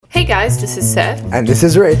guys, this is Seth. And this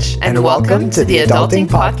is Rich. And welcome to the Adulting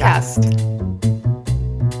Podcast.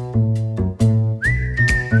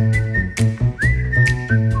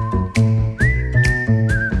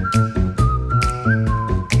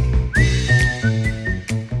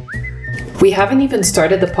 We haven't even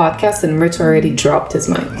started the podcast and Rich already dropped his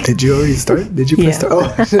mic. Did you already start? Did you press start? Oh,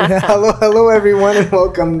 hello everyone, and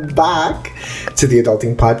welcome back to the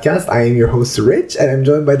Adulting Podcast. I am your host, Rich, and I'm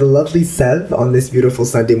joined by the lovely Sev on this beautiful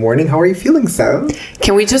Sunday morning. How are you feeling, Sev?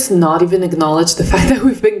 Can we just not even acknowledge the fact that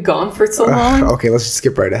we've been gone for so long? Okay, let's just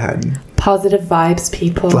skip right ahead. Positive vibes,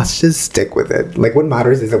 people. Let's just stick with it. Like, what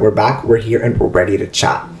matters is that we're back, we're here, and we're ready to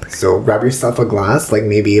chat. So grab yourself a glass, like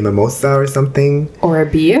maybe a mimosa or something. Or a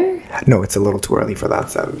beer? No, it's a little too early for that,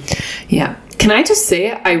 Sev. Yeah. Can I just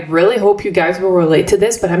say, I really hope you guys will relate to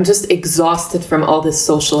this, but I'm just exhausted from all this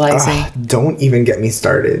socializing. Don't even get me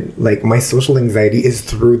started. Like, my social anxiety is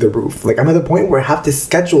through the roof. Like, I'm at the point where I have to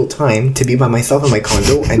schedule time to be by myself in my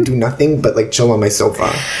condo and do nothing but, like, chill on my sofa.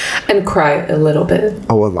 And cry a little bit.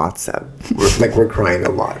 Oh, a lot, Seb. We're crying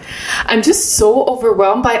a lot. I'm just so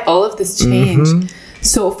overwhelmed by all of this change. Mm-hmm.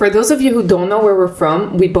 So for those of you who don't know where we're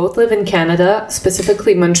from, we both live in Canada,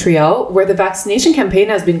 specifically Montreal, where the vaccination campaign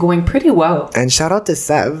has been going pretty well. And shout out to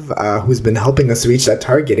Sev, who's been helping us reach that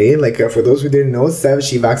target, eh? Like, for those who didn't know, Sev,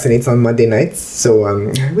 she vaccinates on Monday nights. So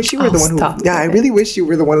I wish you were the one who... Yeah, I really wish you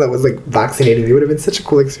were the one that was, like, vaccinated. It would have been such a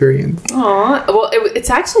cool experience. Aw, well, it's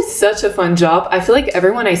actually such a fun job. I feel like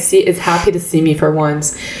everyone I see is happy to see me for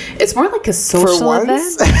once. It's more like a social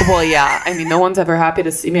event. Well, yeah. I mean, no one's ever happy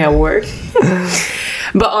to see me at work.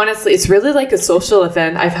 But honestly, it's really like a social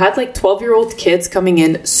event. I've had like 12-year-old kids coming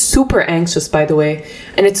in, super anxious, by the way.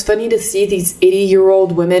 And it's funny to see these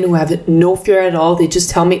 80-year-old women who have no fear at all. They just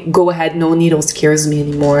tell me, go ahead, no needle scares me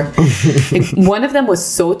anymore. Like, one of them was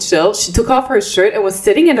so chill. She took off her shirt and was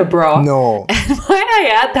sitting in a bra. No. And might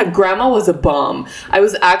I add, that grandma was a bomb. I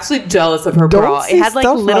was actually jealous of her bra. It had like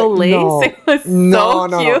little lace. No. It was so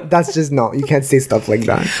cute. No. That's just no. You can't say stuff like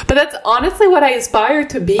that. But that's honestly what I aspire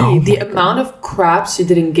to be. The amount of crap she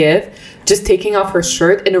didn't give, just taking off her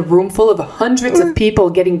shirt in a room full of hundreds of people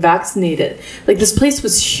getting vaccinated. Like, this place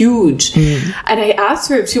was huge. And I asked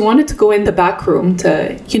her if she wanted to go in the back room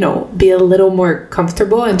to, you know, be a little more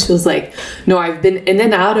comfortable. And she was like, no, I've been in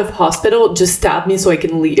and out of hospital. Just stab me so I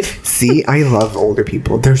can leave. See, I love older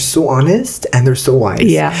people. They're so honest and they're so wise.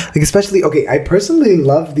 Yeah. Like, especially, okay, I personally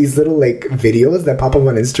love these little, like, videos that pop up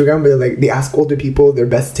on Instagram where, like, they ask older people their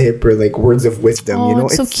best tip or, like, words of wisdom. Oh, you know,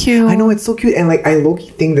 it's so cute. I know, it's so cute. And, like, I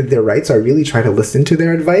low-key think that they're right, so I really try to listen to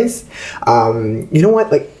their advice. You know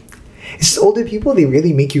what? Like, it's just older people, they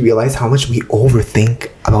really make you realize how much we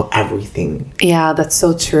overthink about everything. Yeah, that's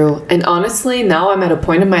so true. And honestly, now I'm at a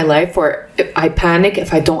point in my life where I panic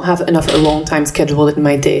if I don't have enough alone time scheduled in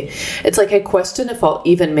my day. It's like I question if I'll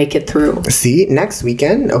even make it through. See, next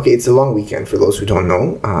weekend, okay, it's a long weekend for those who don't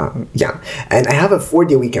know. Yeah. And I have a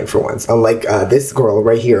 4-day weekend for once, unlike this girl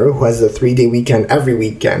right here who has a 3-day weekend every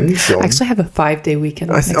weekend. So I actually have a 5-day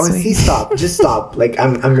weekend next week. See, stop. Just stop. Like,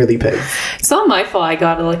 I'm really pissed. It's not my fault I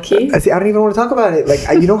got lucky. See, I don't even want to talk about it. Like,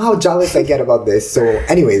 you know how jealous I get about this. So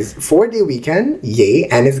anyways, 4-day weekend, yay.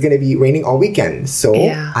 And it's going to be raining all weekend. So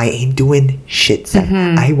yeah. I ain't doing shit.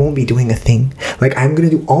 I won't be doing a thing. Like, I'm going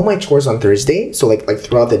to do all my chores on Thursday. So like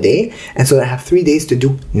throughout the day. And so I have 3 days to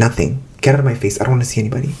do nothing. Get out of my face. I don't want to see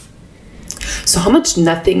anybody. So how much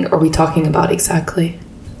nothing are we talking about exactly?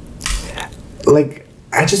 Like,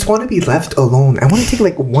 I just want to be left alone. I want to take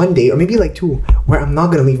like 1 day or maybe like 2 where I'm not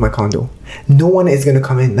going to leave my condo. No one is going to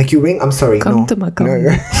come in. Like, you ring, I'm sorry. Come to my condo.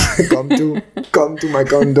 No. come to my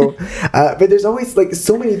condo. But there's always like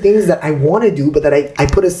so many things that I want to do, but that I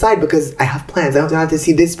put aside because I have plans. I have to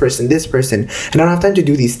see this person, and I don't have time to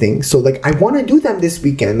do these things. So like, I want to do them this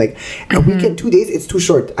weekend. Like, a weekend, 2 days, it's too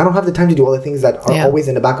short. I don't have the time to do all the things that are always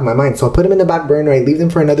in the back of my mind. So I put them in the back burner. I leave them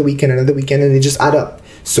for another weekend, and they just add up.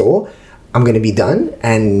 So I'm going to be done,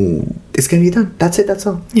 and it's going to be done. That's it. That's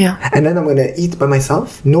all. Yeah. And then I'm going to eat by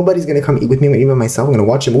myself. Nobody's going to come eat with me. I'm going to eat by myself. I'm going to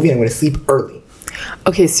watch a movie, and I'm going to sleep early.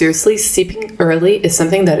 Okay, seriously, sleeping early is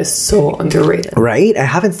something that is so underrated. Right? I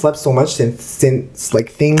haven't slept so much since like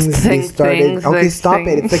things started. Okay, stop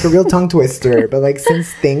it. It's like a real tongue twister. But like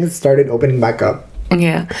since things started opening back up.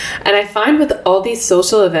 Yeah. And I find with all these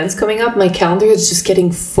social events coming up, my calendar is just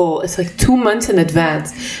getting full. It's like 2 months in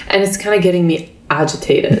advance. And it's kind of getting me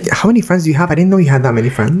agitated. How many friends do you have? I didn't know you had that many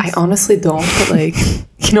friends. I honestly don't, but like,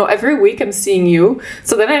 you know, every week I'm seeing you,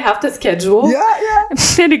 so then I have to schedule. Yeah.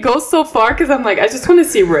 And it goes so far because I'm like, I just want to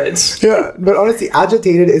see Rich. Yeah, but honestly,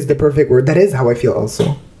 agitated is the perfect word. That is how I feel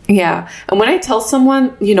also. Yeah. And when I tell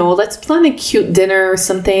someone, let's plan a cute dinner or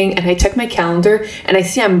something, and I check my calendar and I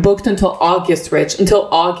see I'm booked until August, Rich, until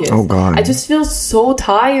August. Oh, God. I just feel so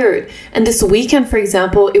tired. And this weekend, for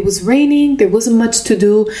example, it was raining. There wasn't much to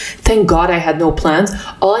do. Thank God I had no plans.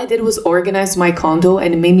 All I did was organize my condo,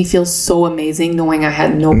 and it made me feel so amazing knowing I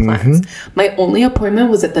had no plans. My only appointment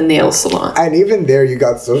was at the nail salon. And even there, you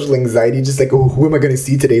got social anxiety. Just like, oh, who am I going to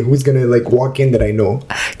see today? Who's going to like walk in that I know?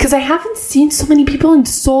 Because I haven't seen so many people in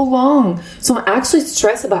so long. So I'm actually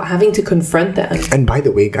stressed about having to confront them. And by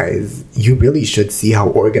the way, guys, you really should see how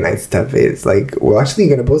organized Steph is. Like, we're actually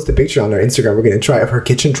going to post a picture on our Instagram. We're going to try of her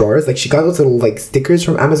kitchen drawers. Like, she got those little like stickers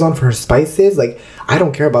from Amazon for her spices. Like, I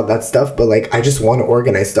don't care about that stuff, but like, I just want to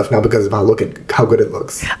organize stuff now because of how good it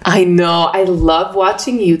looks. I know. I love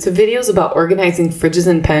watching YouTube videos about organizing fridges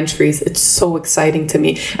and pantries. It's so exciting to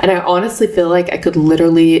me. And I honestly feel like I could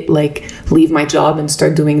literally like leave my job and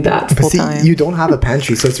start doing that full time. You don't have a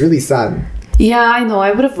pantry, so it's really sad. Yeah, I know.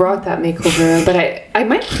 I would have rocked that makeover, but I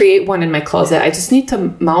might create one in my closet. I just need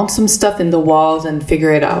to mount some stuff in the walls and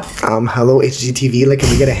figure it out. Hello, HGTV. Like,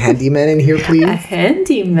 can we get a handyman in here, please? A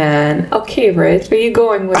handyman? Okay, Rich, where are you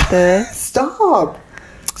going with this? Stop.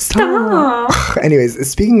 Anyways,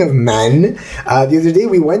 speaking of men, the other day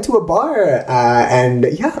we went to a bar and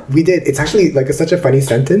yeah, we did. It's actually like such a funny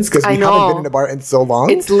sentence because we haven't been in a bar in so long.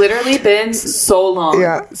 It's literally been so long.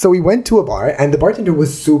 Yeah, so we went to a bar and the bartender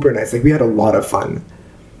was super nice. Like, we had a lot of fun.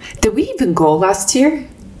 Did we even go last year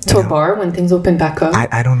to a bar when things opened back up?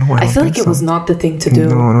 I don't know. I feel like it was not the thing to do.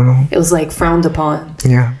 No. It was like frowned upon.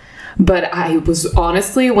 Yeah. But I was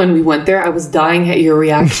honestly, when we went there, I was dying at your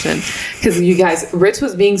reaction. Because you guys, Rich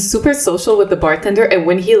was being super social with the bartender. And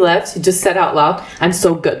when he left, he just said out loud, I'm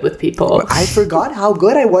so good with people. I forgot how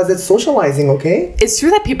good I was at socializing, okay? It's true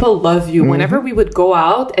that people love you. Whenever we would go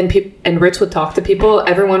out and Rich would talk to people,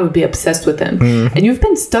 everyone would be obsessed with him. And you've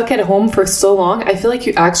been stuck at home for so long. I feel like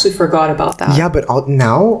you actually forgot about that. Yeah, but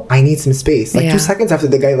now I need some space. Like 2 seconds after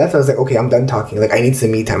the guy left, I was like, okay, I'm done talking. Like, I need some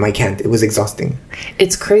me time. I can't. It was exhausting.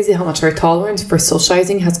 It's crazy how much our tolerance for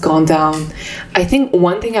socializing has gone down. I think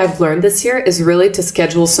one thing I've learned this year is really to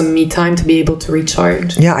schedule some me time to be able to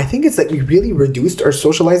recharge. Yeah, I think it's like we really reduced our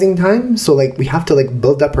socializing time. So like we have to like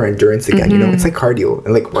build up our endurance again. You know, it's like cardio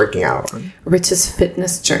and like working out. Rich's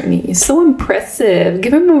fitness journey. So impressive.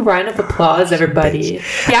 Give him a round of applause, everybody.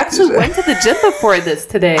 He actually went to the gym before this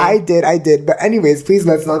today. I did. But anyways, please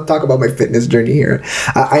let's not talk about my fitness journey here.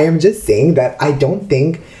 I am just saying that I don't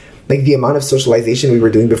think like the amount of socialization we were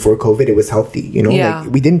doing before COVID, it was healthy, you know, like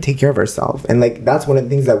we didn't take care of ourselves. And like, that's one of the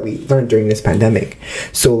things that we learned during this pandemic.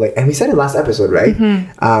 So like, and we said it last episode, right?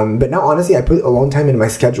 But now honestly, I put alone time in my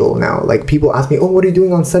schedule now. Like people ask me, oh, what are you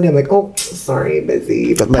doing on Sunday? I'm like, oh, sorry,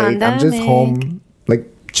 busy. But like, I'm just home, like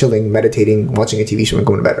chilling, meditating, watching a TV show and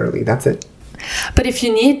going to bed early. That's it. But if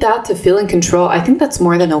you need that to feel in control, I think that's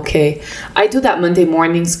more than okay. I do that Monday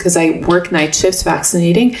mornings because I work night shifts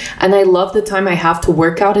vaccinating, and I love the time I have to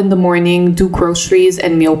work out in the morning, do groceries,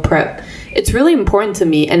 and meal prep. It's really important to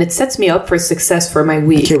me, and it sets me up for success for my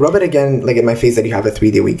week. Okay, rub it again, like in my face that you have a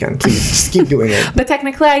 3-day weekend. Please, just keep doing it. But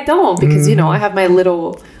technically I don't because, you know, I have my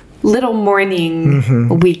little morning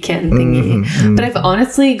weekend thingy. But I've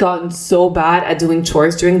honestly gotten so bad at doing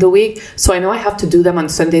chores during the week, so I know I have to do them on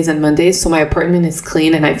Sundays and Mondays, so my apartment is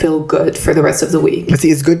clean and I feel good for the rest of the week. But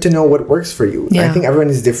see, it's good to know what works for you. I think everyone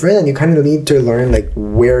is different, and you kind of need to learn like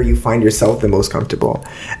where you find yourself the most comfortable.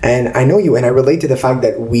 And I know you, and I relate to the fact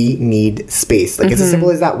that we need space. Like it's as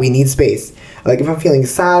simple as that. We need space. Like if I'm feeling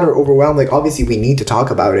sad or overwhelmed, like obviously we need to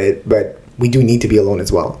talk about it, but we do need to be alone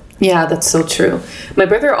as well. Yeah, that's so true. My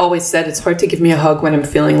brother always said it's hard to give me a hug when I'm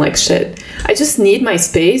feeling like shit. I just need my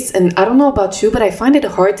space, and I don't know about you, but I find it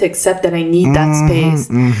hard to accept that I need that space.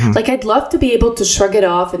 Like, I'd love to be able to shrug it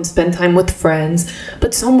off and spend time with friends,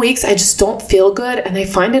 but some weeks I just don't feel good, and I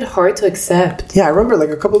find it hard to accept. Yeah, I remember like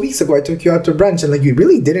a couple of weeks ago I took you out to brunch, and like you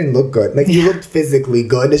really didn't look good. Like you looked physically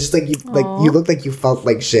good. It's just like you looked like you felt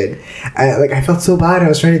like shit. Like I felt so bad. I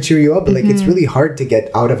was trying to cheer you up, but like it's really hard to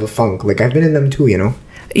get out of a funk. Like I've been in them too, you know.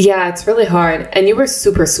 Yeah, it's really hard. And you were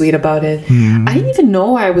super sweet about it. I didn't even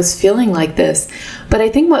know I was feeling like this. But I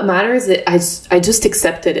think what matters is I just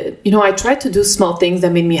accepted it. You know, I tried to do small things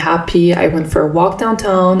that made me happy. I went for a walk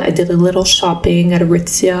downtown. I did a little shopping at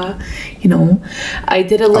Aritzia. You know, I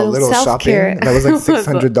did a little self-care. That was like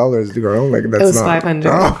 $600, girl. Like that's it was not...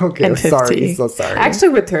 $500. Oh, okay. I'm sorry. So sorry. I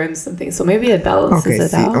actually returned something, so maybe it balances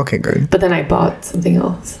it out. Okay, good. But then I bought something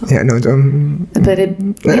else. So. Yeah, no. But it,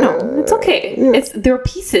 you know, it's okay. Yeah. There are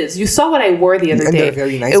pieces. You saw what I wore the other and day. They're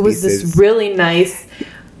very nice it was pieces. This really nice,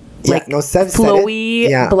 like Seth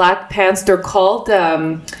flowy black pants. They're called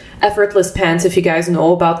Effortless pants, if you guys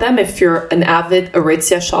know about them. If you're an avid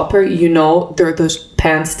Aritzia shopper, you know they're the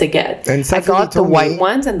pants to get. And I got the white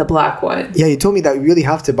ones and the black one. Yeah, you told me that we really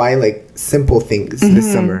have to buy like simple things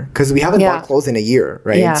this summer because we haven't bought clothes in a year,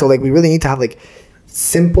 right? Yeah. So like we really need to have like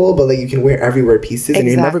simple but like you can wear everywhere pieces, and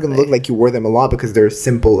you're never going to look like you wore them a lot because they're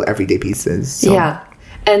simple everyday pieces. So. Yeah.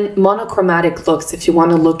 And monochromatic looks if you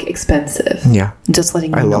want to look expensive. Yeah. Just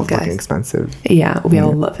letting you know, guys. I love looking expensive. Yeah, we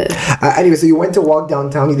all love it. Anyway, so you went to walk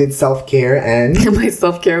downtown, you did self-care, and... My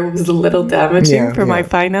self-care was a little damaging for my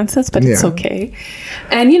finances, but it's okay.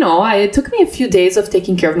 And, you know, it took me a few days of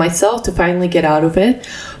taking care of myself to finally get out of it.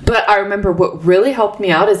 But I remember what really helped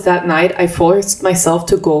me out is that night I forced myself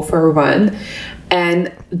to go for a run.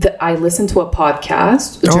 And I listened to a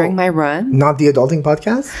podcast during my run. Not the adulting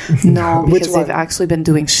podcast? No, because they've actually been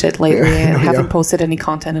doing shit lately. And haven't posted any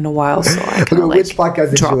content in a while, so I kind of like which podcast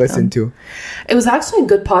did you listen to? It was actually a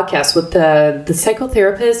good podcast with the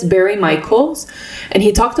psychotherapist, Barry Michaels. And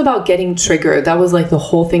he talked about getting triggered. That was like the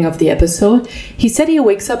whole thing of the episode. He said he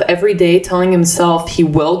wakes up every day telling himself he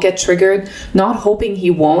will get triggered, not hoping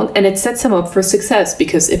he won't. And it sets him up for success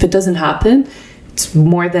because if it doesn't happen, it's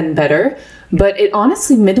more than better. But it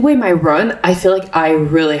honestly, midway my run, I feel like I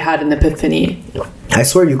really had an epiphany. I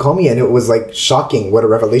swear you called me and it was like shocking what a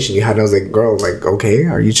revelation you had. And I was like, girl, like, okay,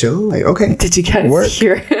 are you chill? Like, okay. Did you guys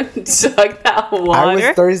hear him chug that water? I was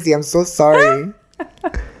thirsty. I'm so sorry. Oh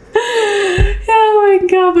my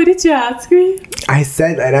God. What did you ask me? I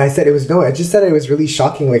said it was I just said it was really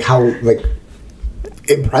shocking, like how, like,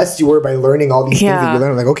 impressed you were by learning all these things that you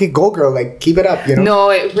learned. I'm like, okay, go girl, like keep it up, you know? No,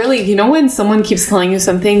 it really, you know when someone keeps telling you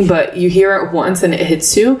something but you hear it once and it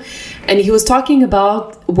hits you? And he was talking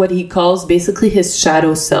about what he calls basically his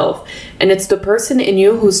shadow self. And it's the person in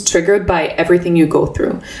you who's triggered by everything you go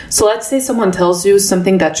through. So let's say someone tells you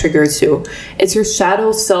something that triggers you. It's your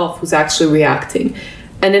shadow self who's actually reacting.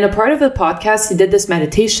 And in a part of the podcast, he did this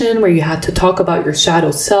meditation where you had to talk about your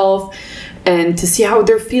shadow self and to see how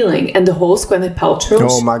they're feeling. And the host, Gwyneth Paltrow...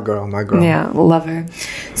 Oh, my girl. Yeah, love her.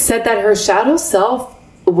 Said that her shadow self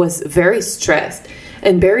was very stressed.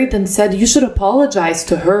 And Barry then said, you should apologize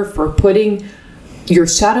to her for putting your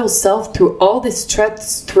shadow self through all this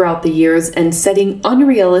stress throughout the years and setting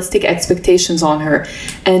unrealistic expectations on her.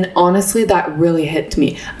 And honestly, that really hit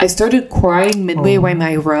me. I started crying midway by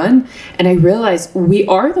my run, and I realized we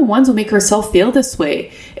are the ones who make ourselves feel this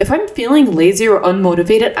way. If I'm feeling lazy or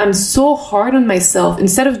unmotivated, I'm so hard on myself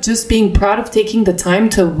instead of just being proud of taking the time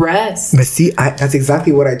to rest. But see, that's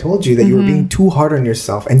exactly what I told you, that you were being too hard on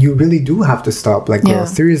yourself, and you really do have to stop. Like, girl,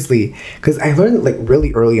 seriously. Because I learned like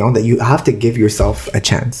really early on that you have to give yourself a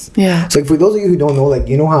chance. Yeah. So like, for those of you who don't know, like,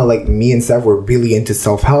 you know how like me and Sev were really into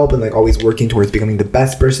self-help and like always working towards becoming the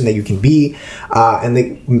best person that you can be, and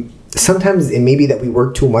like sometimes it may be that we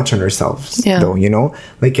work too much on ourselves, though, you know,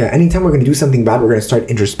 like anytime we're going to do something bad, we're going to start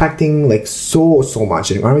introspecting like so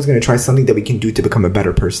much, and we're always going to try something that we can do to become a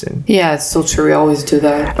better person. Yeah, it's so true. We always do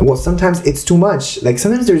that. Well, sometimes it's too much. Like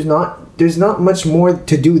sometimes there's not much more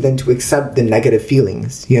to do than to accept the negative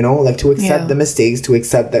feelings, you know, like to accept the mistakes, to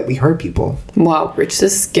accept that we hurt people. Wow, Rich,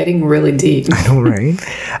 this is getting really deep. I know, right?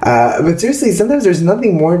 But seriously, sometimes there's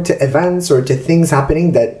nothing more to events or to things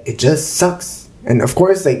happening that it just sucks. And of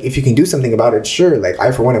course, like, if you can do something about it, sure. Like,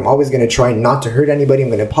 I, for one, I'm always going to try not to hurt anybody. I'm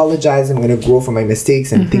going to apologize. I'm going to grow from my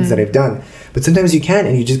mistakes and things that I've done. But sometimes you can't,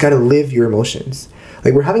 and you just got to live your emotions.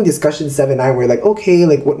 Like, we're having discussions, Sev and I, we're like, okay,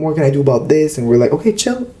 like, what more can I do about this? And we're like, okay,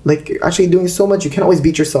 chill. Like, you're actually doing so much. You can't always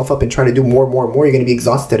beat yourself up and try to do more. You're going to be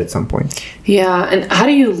exhausted at some point. Yeah, and how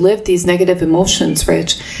do you live these negative emotions,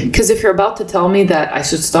 Rich? Because if you're about to tell me that I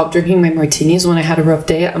should stop drinking my martinis when I had a rough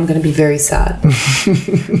day, I'm going to be very sad.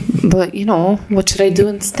 But, you know, what should I do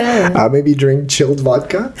instead? Maybe drink chilled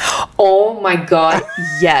vodka? Oh my God,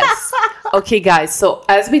 yes. Okay, guys, so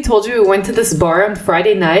as we told you, we went to this bar on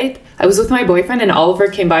Friday night. I was with my boyfriend and Oliver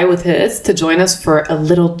came by with his to join us for a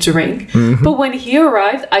little drink. But when he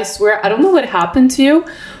arrived, I swear, I don't know what happened to you,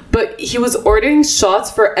 but he was ordering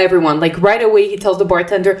shots for everyone. Like right away, he tells the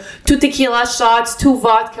bartender, 2 tequila shots, 2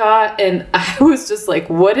 vodka. And I was just like,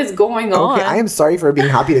 what is going on? Okay, I am sorry for being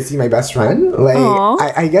happy to see my best friend.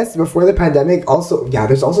 Like, I guess before the pandemic, also,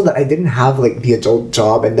 there's also that I didn't have like the adult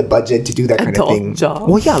job and the budget to do that kind of thing. Job.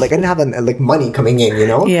 Well, yeah, like I didn't have like money coming in, you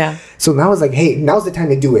know? Yeah. So now I was like, hey, now's the time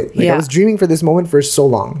to do it. Like, I was dreaming for this moment for so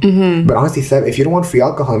long. But honestly, Seb, if you don't want free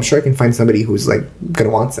alcohol, I'm sure I can find somebody who's like gonna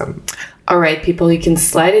want some. All right, people, you can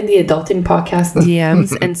slide in the Adulting Podcast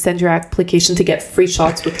DMs and send your application to get free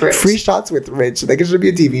shots with Rich. Free shots with Rich. Like, it should be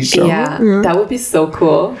a TV show. Yeah, that would be so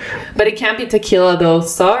cool. But it can't be tequila, though.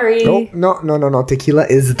 Sorry. No. Tequila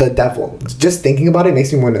is the devil. Just thinking about it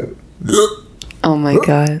makes me want to... Oh my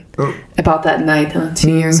God. About that night,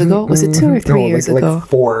 2 years ago? Was it 2 or 3 years ago? Like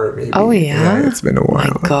 4 maybe. Oh yeah? It's been a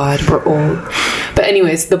while. Oh my God, we're old. But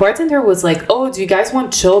anyways, the bartender was like, oh, do you guys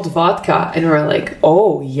want chilled vodka? And we're like,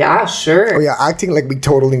 oh yeah, sure. Oh yeah, acting like we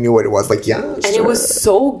totally knew what it was. Like, yeah, and it was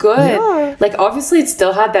so good. Yeah. Like, obviously it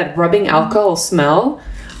still had that rubbing alcohol smell,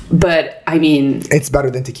 but I mean, it's better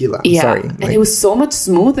than tequila. Yeah. Sorry. And it was so much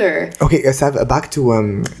smoother. Okay, Sav, back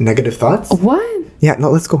to negative thoughts. What? Yeah,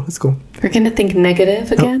 no, let's go. We're gonna think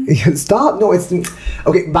negative again? No, stop. No, it's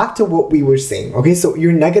okay. Back to what we were saying. Okay, so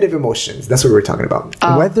your negative emotions. That's what we're talking about.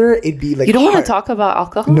 Whether it be like you don't want to talk about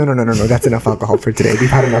alcohol. No. That's enough alcohol for today.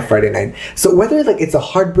 We've had enough Friday night. So whether like it's a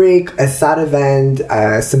heartbreak, a sad event,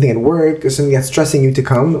 something at work, or something that's stressing you to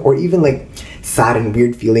come, or even like sad and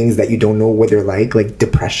weird feelings that you don't know what they're like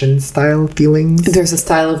depression style feelings. There's a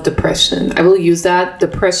style of depression. I will use that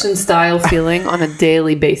depression style feeling on a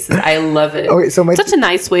daily basis. I love it. Okay, so such a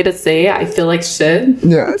nice way to say it. I feel like shit.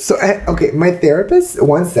 Yeah. So okay, my therapist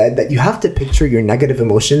once said that you have to picture your negative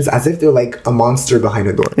emotions as if they're like a monster behind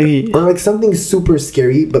a door, or like something super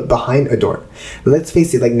scary but behind a door. Let's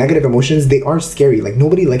face it, like negative emotions, they are scary. Like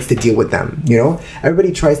nobody likes to deal with them. You know,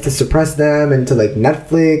 everybody tries to suppress them into like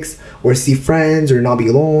Netflix or see friends or not be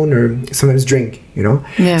alone or sometimes drink, you know?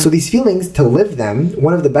 Yeah. So these feelings, to live them,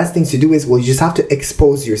 one of the best things to do is, well, you just have to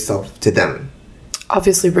expose yourself to them.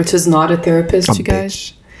 Obviously, Rich is not a therapist, you guys.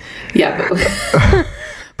 Bitch. Yeah, but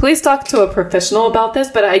please talk to a professional about this,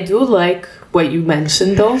 but I do like what you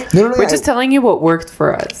mentioned, though. No, We're just telling you what worked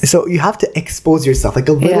for us. So you have to expose yourself, like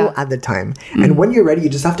a little at the time. And when you're ready, you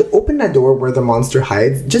just have to open that door where the monster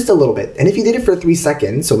hides just a little bit. And if you did it for 3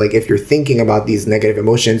 seconds, so like if you're thinking about these negative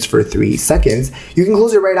emotions for 3 seconds, you can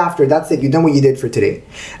close it right after. That's it. You've done what you did for today.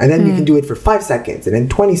 And then you can do it for 5 seconds and then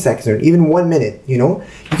 20 seconds or even 1 minute, you know?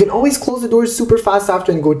 You can always close the doors super fast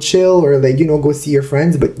after and go chill or like, you know, go see your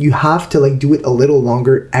friends. But you have to like do it a little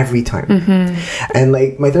longer every time. And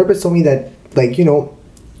like my therapist told me that, like, you know,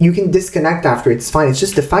 you can disconnect after. It's fine. It's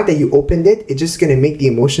just the fact that you opened it, it's just going to make the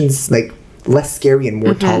emotions like less scary and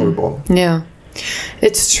more tolerable. Yeah,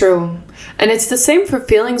 it's true. And it's the same for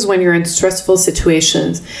feelings when you're in stressful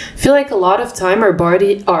situations. I feel like a lot of time our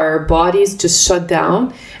bodies just shut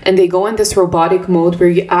down and they go in this robotic mode where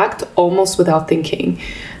you act almost without thinking.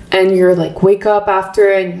 And you're like, wake up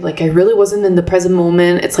after, and you're like, I really wasn't in the present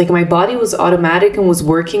moment. It's like my body was automatic and was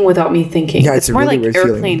working without me thinking. Yeah, it's more really like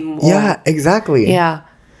airplane mode. Yeah, exactly. Yeah.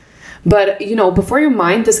 But, you know, before your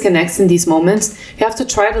mind disconnects in these moments, you have to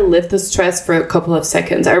try to lift the stress for a couple of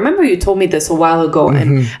seconds. I remember you told me this a while ago,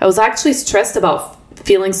 and I was actually stressed about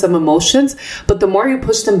feeling some emotions, but the more you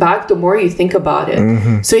push them back, the more you think about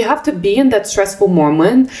it. So you have to be in that stressful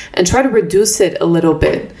moment and try to reduce it a little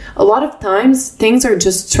bit. A lot of times things are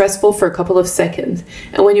just stressful for a couple of seconds,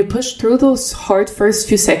 and when you push through those hard first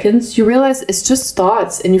few seconds, you realize it's just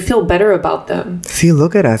thoughts and you feel better about them. See,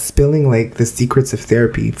 look at us spilling like the secrets of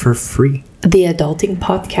therapy for free. The Adulting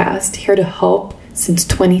Podcast, here to help since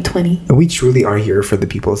 2020. We truly are here for the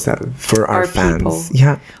people, for our fans. People.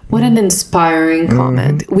 Yeah. What an inspiring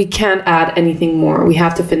comment. We can't add anything more. We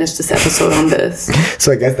have to finish this episode on this.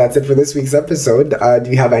 So I guess that's it for this week's episode.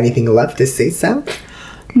 Do you have anything left to say, Sav?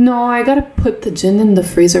 No, I gotta put the gin in the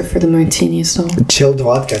freezer for the martini, so. Chilled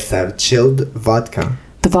vodka, Sav. Chilled vodka.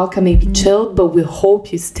 The vodka may be chilled, but we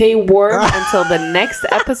hope you stay warm until the next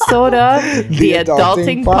episode of the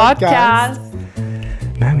Adulting Podcast.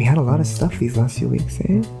 Man, we had a lot of stuff these last few weeks,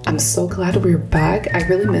 eh? I'm so glad we're back. I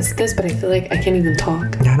really missed this, but I feel like I can't even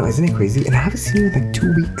talk. Yeah, no, isn't it crazy? And I haven't seen you in like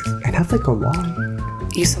 2 weeks. And that's like a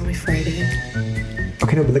lot. You saw me Friday.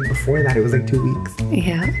 Okay, no, but like before that, it was like 2 weeks.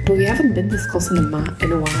 Yeah, but we haven't been this close in a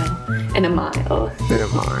while. In a mile.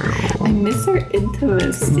 I miss our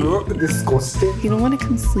intimacy. Disgusting. You don't want to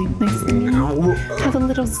come sleep next to me? No. Have a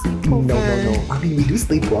little sleepover. No. I mean, we do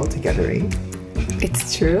sleep well together, eh?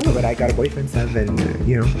 It's true. But I got a boyfriend, Sav, and,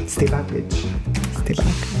 you know, stay back, bitch. Stay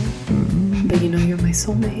back. But you know you're my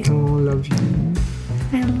soulmate. Oh, love you.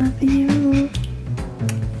 I love you.